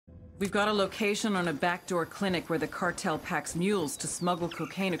We've got a location on a backdoor clinic where the cartel packs mules to smuggle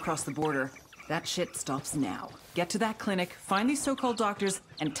cocaine across the border. That shit stops now. Get to that clinic, find these so-called doctors,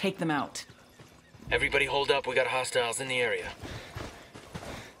 and take them out. Everybody hold up, we got hostiles in the area.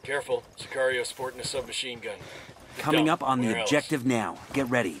 Careful, Sicario's sporting a submachine gun. Coming up on the objective now. Get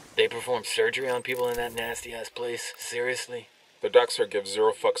ready. They perform surgery on people in that nasty-ass place? Seriously? The doctor gives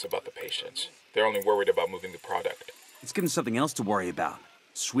zero fucks about the patients. They're only worried about moving the product. Let's give them something else to worry about.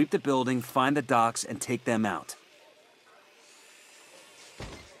 Sweep the building, find the docs, and take them out.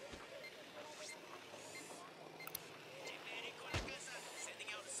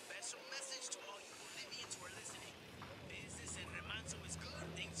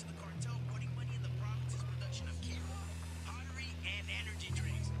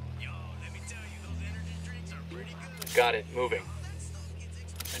 Got it, moving.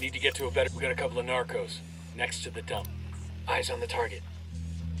 I need to get to a better... We got a couple of narcos next to the dump. Eyes on the target.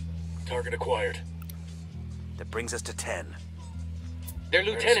 Target acquired. That brings us to 10. Their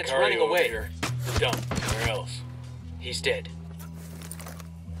lieutenant's running away. The dump. Where else? He's dead.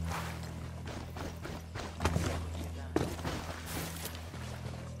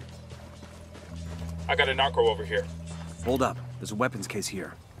 I got a narco over here. Hold up. There's a weapons case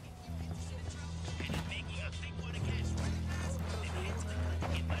here.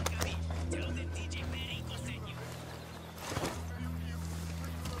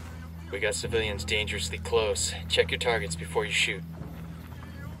 We got civilians dangerously close. Check your targets before you shoot.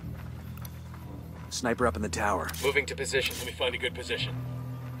 Sniper up in the tower. Moving to position. Let me find a good position.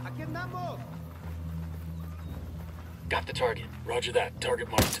 Got the target. Roger that. Target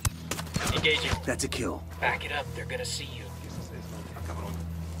marked. Engaging. That's a kill. Back it up. They're gonna see you.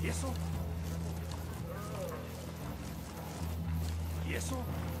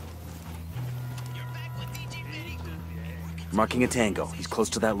 Marking a tango. He's close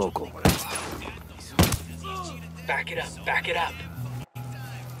to that local. Back it up. Back it up.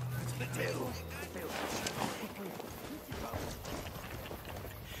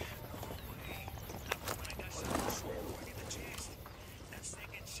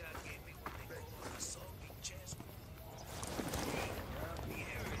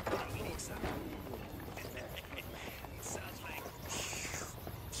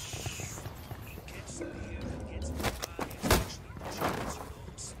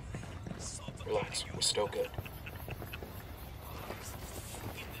 Relax. We're still good.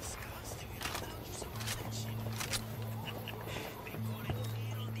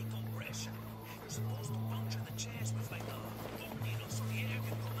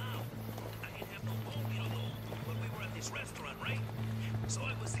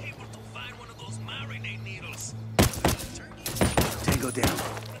 Tango down.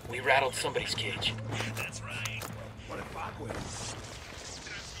 We rattled somebody's cage. That's right.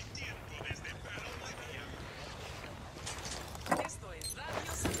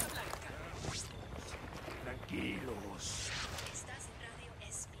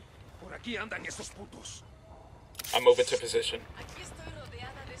 I'm moving to position.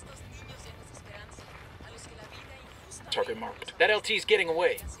 Target marked. That LT's getting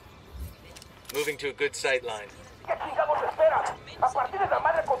away. Moving to a good sight line.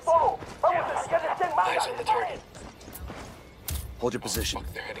 Eyes on the target. Hold your position.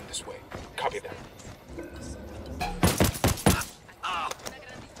 Fuck, they're heading this way. Copy that.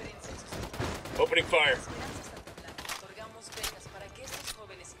 Opening fire.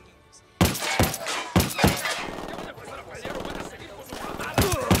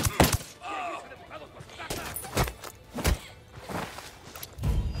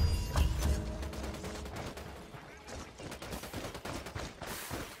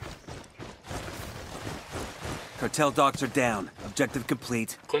 Cartel docs are down. Objective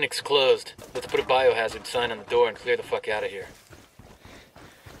complete. Clinic's closed. Let's put a biohazard sign on the door and clear the fuck out of here.